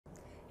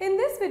In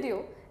this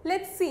video,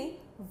 let's see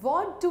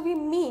what do we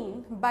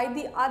mean by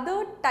the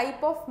other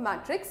type of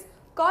matrix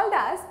called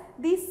as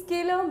the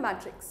scalar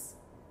matrix.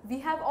 We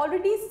have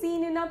already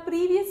seen in our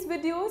previous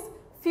videos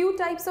few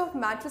types of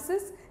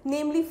matrices,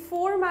 namely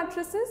 4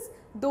 matrices.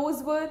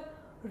 Those were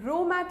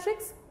row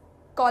matrix,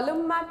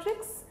 column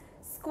matrix,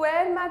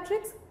 square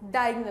matrix,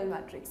 diagonal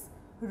matrix.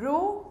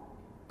 Row,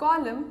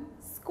 column,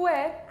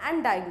 square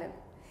and diagonal.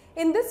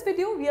 In this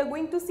video, we are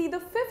going to see the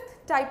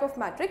 5th type of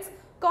matrix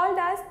called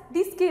as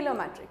the scalar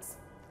matrix.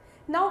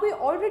 Now we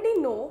already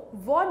know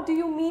what do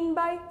you mean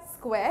by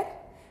square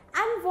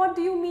and what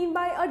do you mean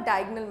by a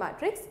diagonal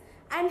matrix,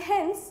 and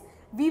hence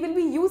we will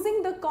be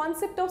using the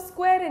concept of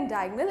square and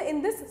diagonal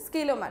in this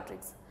scalar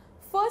matrix.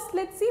 First,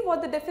 let's see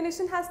what the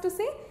definition has to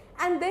say,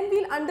 and then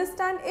we will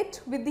understand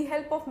it with the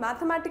help of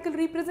mathematical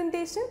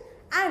representation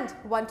and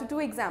 1 to 2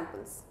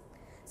 examples.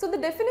 So the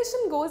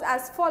definition goes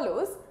as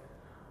follows: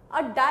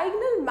 a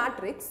diagonal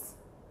matrix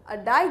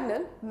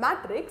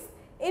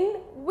in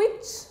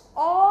which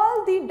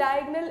all the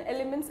diagonal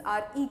elements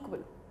are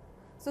equal.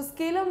 So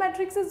scalar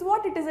matrix is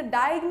what? It is a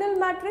diagonal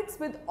matrix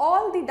with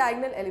all the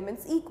diagonal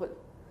elements equal.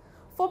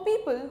 For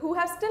people who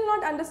have still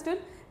not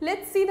understood,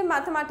 let's see the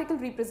mathematical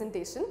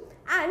representation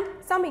and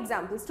some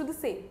examples to the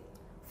same.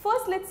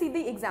 First, let's see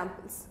the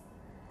examples.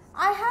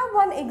 I have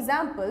one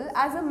example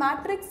as a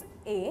matrix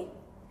A,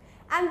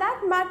 and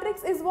that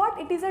matrix is what?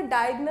 It is a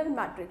diagonal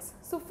matrix.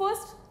 So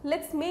first,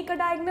 let's make a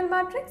diagonal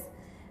matrix.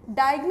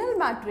 Diagonal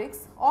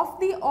matrix of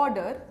the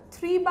order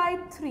 3 by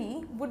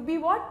 3 would be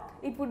what?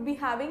 It would be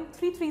having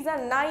 3 3s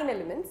are 9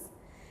 elements,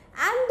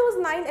 and those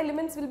 9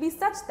 elements will be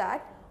such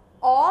that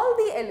all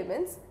the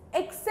elements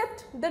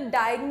except the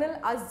diagonal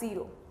are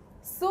 0.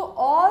 So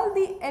all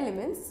the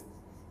elements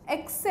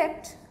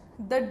except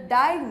the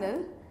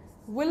diagonal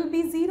will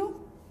be 0.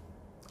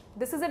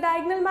 This is a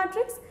diagonal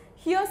matrix.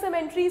 Here some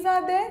entries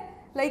are there,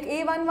 like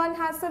A11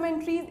 has some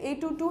entries,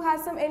 A22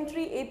 has some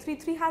entry,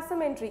 A33 has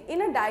some entry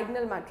in a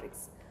diagonal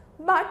matrix.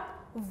 But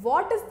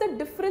what is the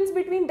difference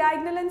between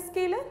diagonal and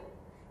scalar?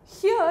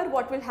 Here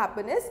what will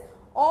happen is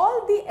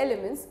all the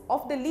elements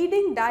of the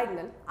leading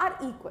diagonal are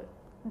equal.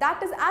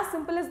 That is as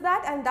simple as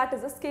that, and that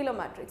is a scalar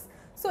matrix.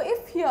 So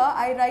if here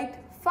I write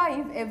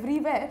 5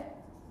 everywhere,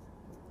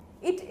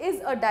 it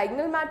is a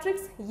diagonal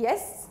matrix,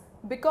 yes,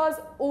 because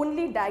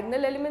only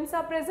diagonal elements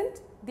are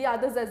present, the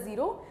others are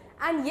 0,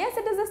 and yes,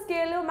 it is a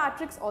scalar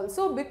matrix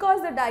also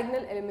because the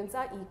diagonal elements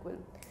are equal.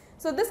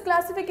 So this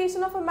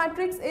classification of a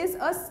matrix is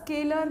a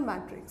scalar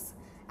matrix,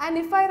 and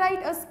if I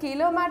write a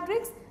scalar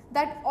matrix,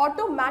 that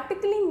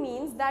automatically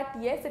means that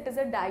yes, it is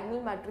a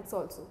diagonal matrix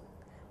also.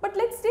 But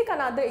let's take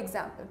another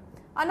example.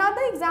 Another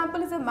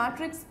example is a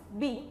matrix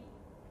B,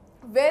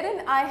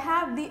 wherein I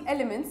have the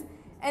elements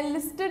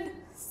enlisted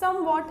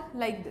somewhat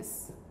like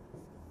this.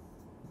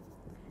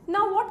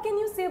 Now what can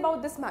you say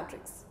about this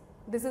matrix?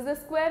 This is a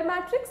square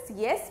matrix,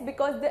 yes,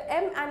 because the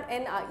m and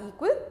n are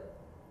equal.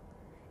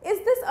 Is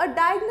this a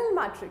diagonal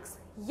matrix?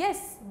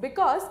 Yes,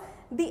 because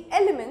the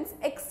elements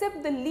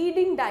except the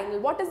leading diagonal.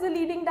 What is the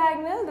leading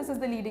diagonal? This is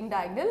the leading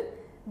diagonal.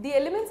 The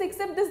elements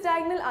except this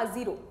diagonal are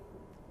 0.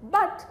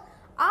 But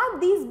are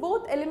these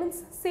both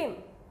elements same?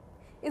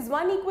 Is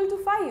 1 equal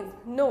to 5?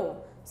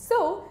 No.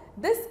 So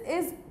this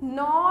is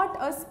not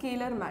a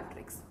scalar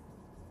matrix.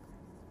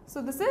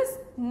 So this is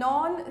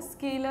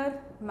non-scalar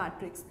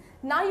matrix.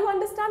 Now you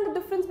understand the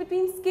difference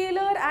between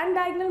scalar and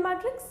diagonal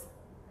matrix?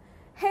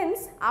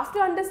 Hence, after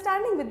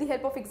understanding with the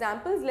help of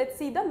examples, let's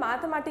see the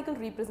mathematical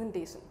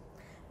representation.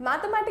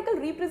 Mathematical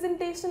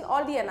representation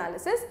or the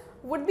analysis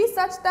would be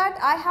such that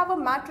I have a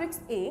matrix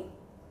A,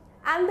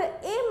 and the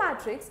A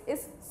matrix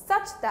is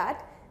such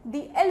that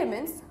the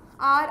elements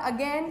are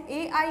again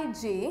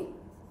Aij,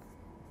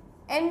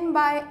 n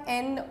by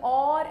n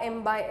or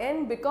m by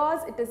n, because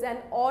it is an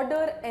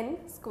order n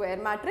square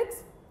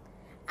matrix.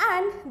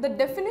 And the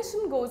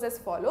definition goes as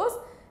follows,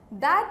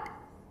 that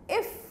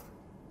if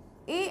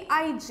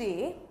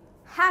Aij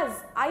has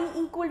I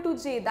equal to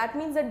j, that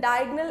means the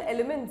diagonal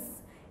elements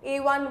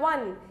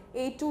A11,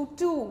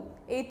 A22,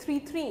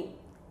 A33,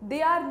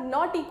 they are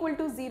not equal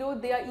to 0,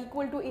 they are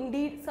equal to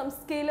indeed some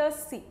scalar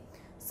c.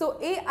 So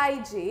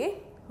Aij,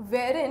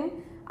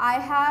 wherein I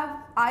have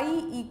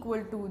I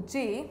equal to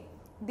j,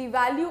 the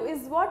value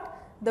is what?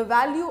 The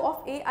value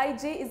of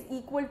Aij is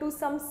equal to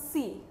some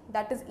c,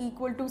 that is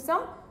equal to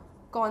some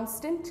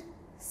constant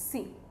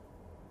c.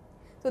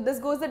 So this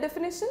goes the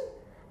definition.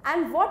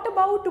 And what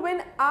about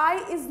when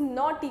I is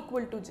not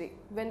equal to j?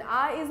 When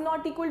I is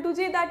not equal to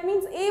j, that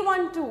means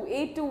A12,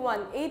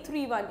 A21,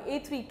 A31,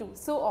 A32,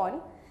 so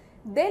on.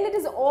 Then it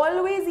is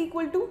always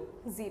equal to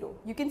 0.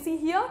 You can see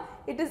here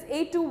it is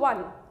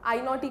A21,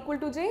 I not equal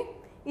to j.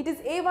 It is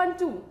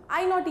A12,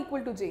 I not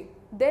equal to j.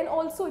 Then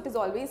also it is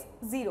always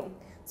 0.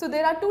 So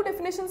there are two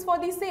definitions for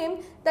the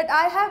same, that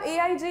I have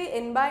Aij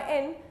n by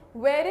n,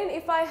 wherein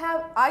if I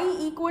have I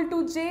equal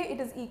to j,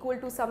 it is equal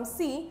to some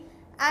c,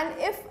 and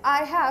if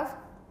I have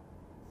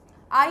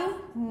I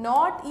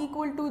not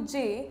equal to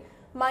j,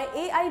 my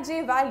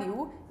Aij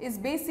value is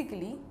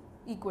basically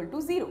equal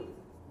to 0.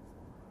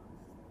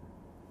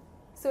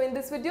 So in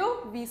this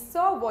video, we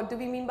saw what do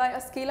we mean by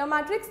a scalar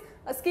matrix.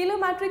 A scalar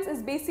matrix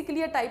is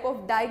basically a type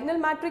of diagonal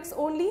matrix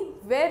only,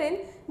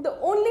 wherein the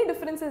only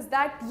difference is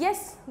that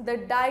yes, the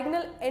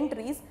diagonal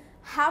entries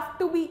have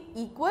to be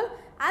equal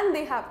and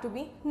they have to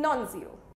be non-zero.